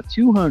been about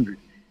 200.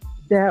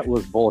 That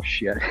was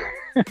bullshit.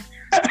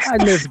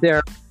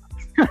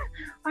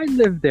 I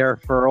lived there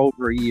for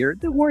over a year.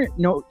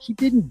 He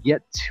didn't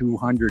get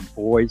 200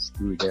 boys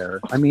through there.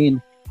 I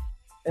mean,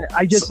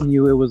 I just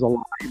knew it was a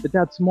lie, but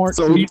that's more.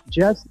 So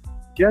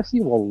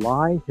Jesse will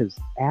lie his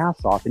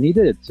ass off, and he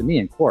did it to me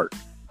in court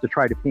to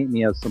try to paint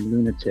me as some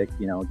lunatic,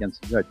 you know,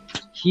 against the judge.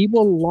 He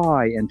will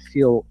lie and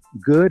feel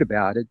good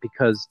about it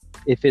because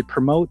if it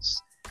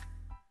promotes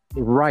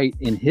right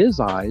in his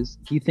eyes,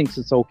 he thinks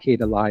it's okay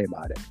to lie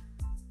about it.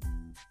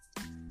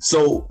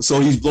 So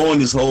he's blowing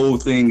this whole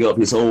thing up,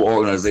 his whole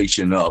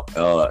organization up,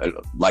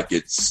 like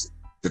it's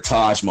the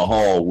Taj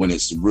Mahal when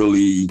it's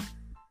really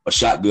a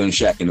shotgun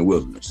shack in the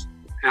wilderness.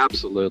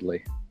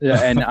 Absolutely,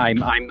 yeah, and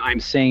I'm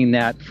saying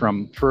that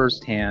from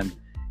firsthand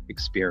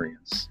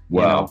experience.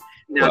 Wow.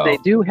 You know? Now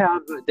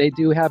they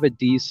do have a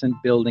decent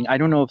building. I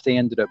don't know if they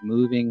ended up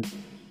moving,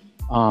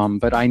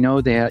 but I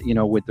know that, you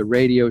know, with the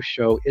radio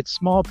show, it's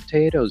small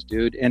potatoes,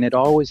 dude, and it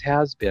always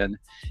has been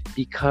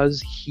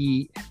because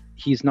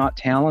he's not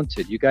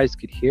talented. You guys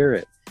could hear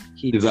it.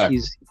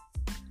 Exactly.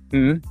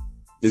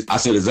 I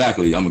said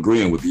exactly. I'm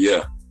agreeing with you.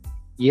 Yeah.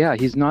 Yeah,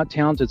 he's not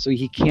talented, so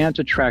he can't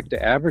attract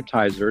the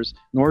advertisers,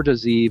 nor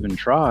does he even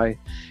try.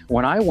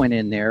 When I went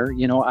in there,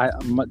 you know,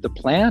 the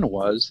plan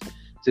was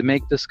to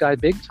make this guy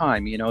big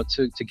time, you know,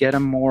 to get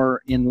him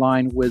more in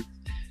line with,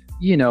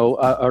 you know,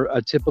 a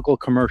typical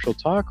commercial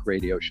talk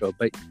radio show,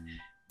 but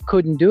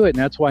couldn't do it. And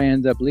that's why I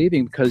ended up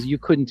leaving, because you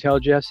couldn't tell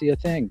Jesse a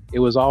thing. It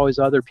was always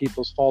other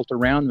people's fault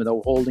around me that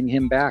were holding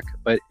him back.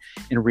 But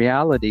in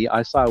reality,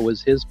 I saw it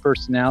was his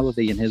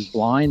personality and his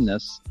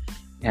blindness.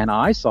 And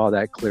I saw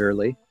that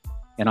clearly.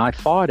 And I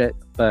fought it,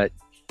 but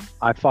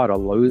I fought a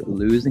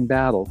losing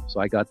battle. So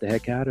I got the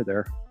heck out of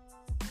there.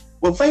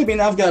 Well,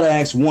 Fabian, I've got to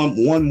ask one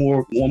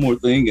more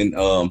thing.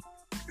 And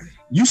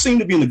you seem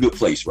to be in a good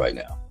place right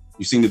now.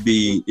 You seem to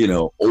be, you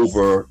know,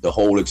 over the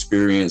whole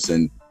experience.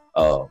 And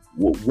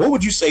what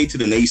would you say to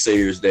the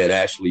naysayers that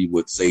actually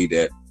would say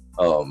that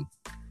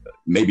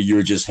maybe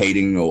you're just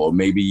hating, or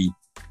maybe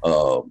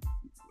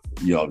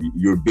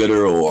you're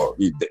bitter, or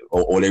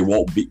they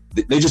won't be.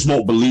 They just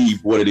won't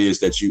believe what it is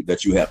that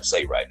you have to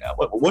say right now.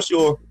 What's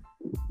your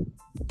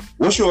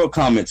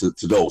comment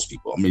to those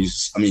people? I mean,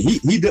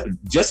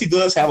 Jesse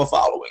does have a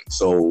following,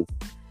 so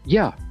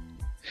yeah.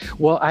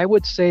 Well, I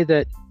would say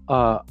that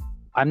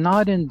I'm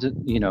not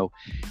into,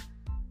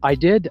 I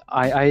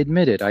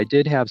admit it, I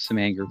did have some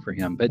anger for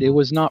him, but it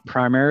was not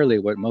primarily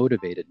what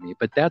motivated me.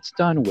 But that's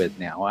done with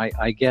now.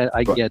 I get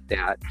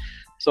that.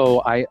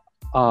 So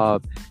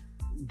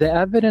the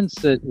evidence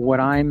that what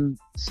I'm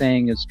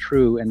saying is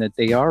true and that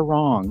they are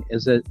wrong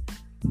is that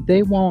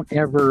they won't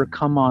ever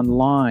come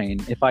online.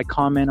 If I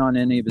comment on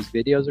any of his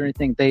videos or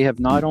anything, they have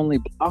not only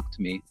blocked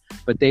me,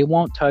 but they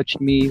won't touch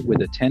me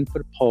with a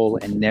 10-foot pole,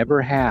 and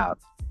never have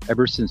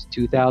ever since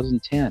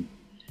 2010,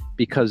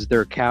 because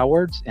they're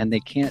cowards and they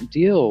can't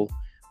deal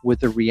with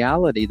the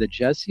reality that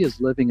Jesse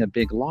is living a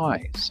big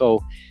lie.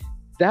 So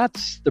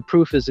that's the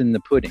proof is in the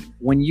pudding.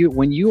 When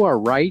you are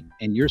right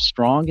and you're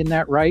strong in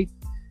that right,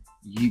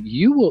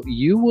 you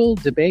will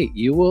debate.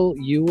 You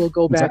will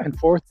go back and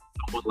forth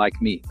with someone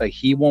like me, but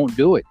he won't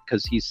do it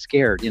because he's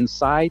scared.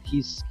 Inside,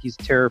 he's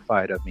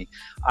terrified of me.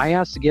 I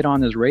asked to get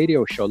on his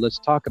radio show. Let's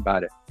talk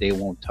about it. They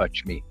won't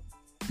touch me.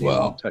 They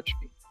won't touch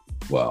me.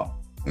 Wow.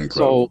 Incredible.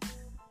 So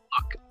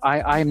look,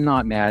 I'm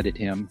not mad at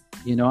him.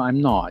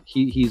 I'm not.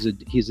 He's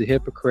a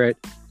hypocrite.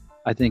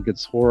 I think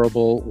it's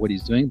horrible what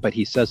he's doing, but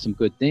he says some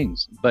good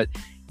things. But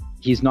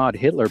he's not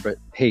Hitler. But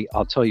hey,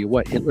 I'll tell you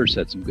what, Hitler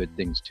said some good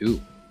things too.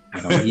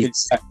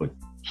 Exactly.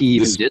 He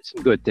even did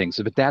some good things,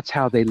 but that's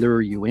how they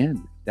lure you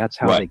in. That's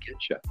how they get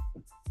you.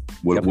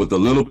 With a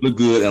little bit of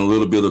good and a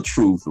little bit of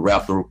truth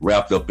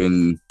wrapped up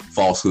in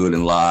falsehood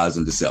and lies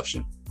and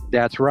deception.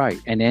 That's right.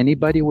 And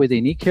anybody with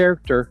any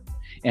character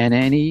and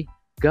any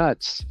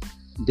guts,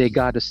 they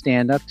got to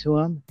stand up to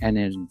him and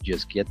then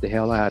just get the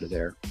hell out of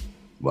there.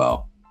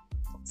 Wow.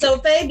 So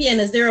Fabian,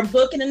 is there a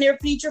book in the near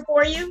future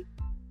for you?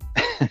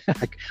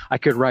 I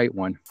could write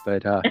one,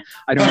 but I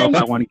don't know if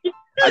I want to.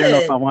 I don't know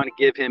if I want to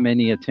give him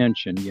any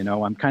attention.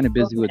 I'm kind of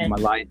busy with my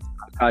life.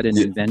 I've got an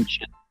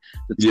invention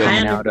that's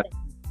coming out,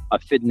 a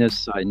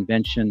fitness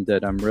invention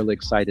that I'm really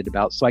excited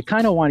about. So I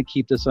kind of want to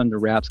keep this under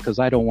wraps because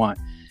I don't want,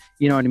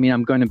 you know what I mean?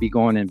 I'm going to be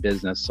going in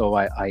business. So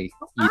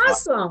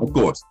Awesome. Of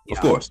course.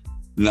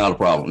 Not a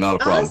problem.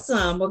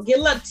 Awesome. Well, good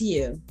luck to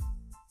you.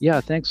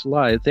 Yeah, thanks a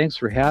lot. Thanks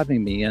for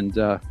having me. And,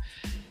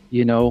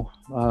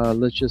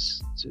 let's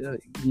just,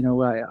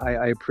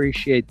 I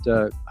appreciate,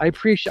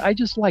 I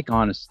just like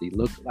honesty.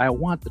 Look, I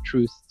want the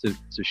truth to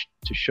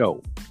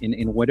show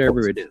in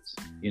whatever it is,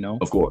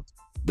 Of course.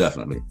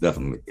 Definitely.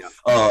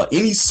 Yeah.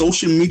 Any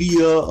social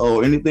media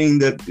or anything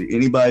that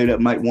anybody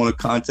that might want to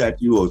contact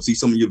you or see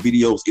some of your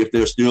videos, if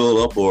they're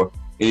still up, or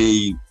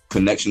any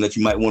connection that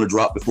you might want to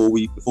drop before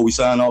we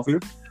sign off here?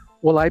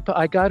 Well,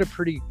 I got a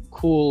pretty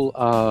cool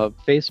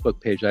Facebook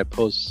page. I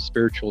post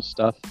spiritual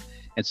stuff,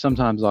 and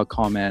sometimes I'll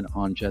comment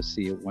on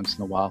Jesse once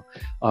in a while.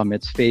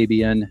 It's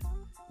Fabian,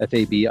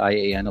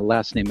 Fabian. The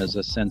last name is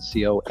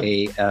Asensio,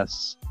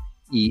 Asensio,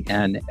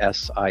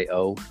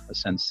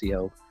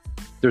 Asensio.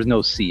 There's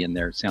no C in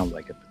there. It sounds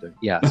like it, but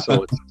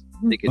so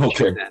they can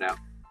check that out.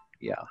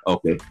 Yeah.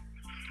 Okay.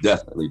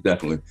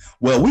 Definitely.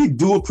 Well, we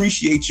do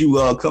appreciate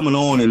you coming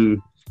on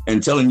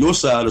and telling your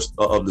side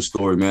of the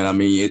story, man. I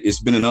mean,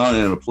 it's been an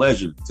honor and a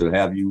pleasure to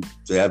have you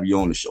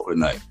on the show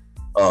tonight.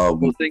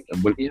 Well, thank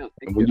you.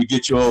 When you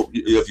get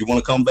if you want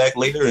to come back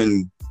later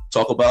and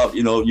talk about,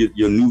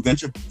 your new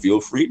venture,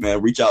 feel free,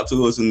 man. Reach out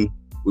to us, and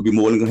we'll be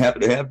more than happy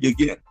to have you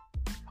again.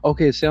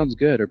 Okay, sounds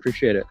good. I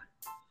appreciate it.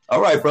 All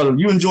right, brother.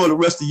 You enjoy the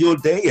rest of your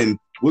day, and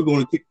we're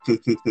going to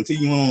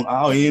continue on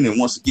our end. And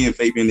once again,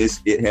 Fabian,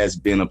 it has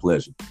been a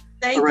pleasure.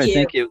 Thank you.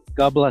 Thank you.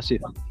 God bless you.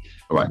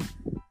 All right.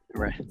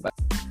 Bye.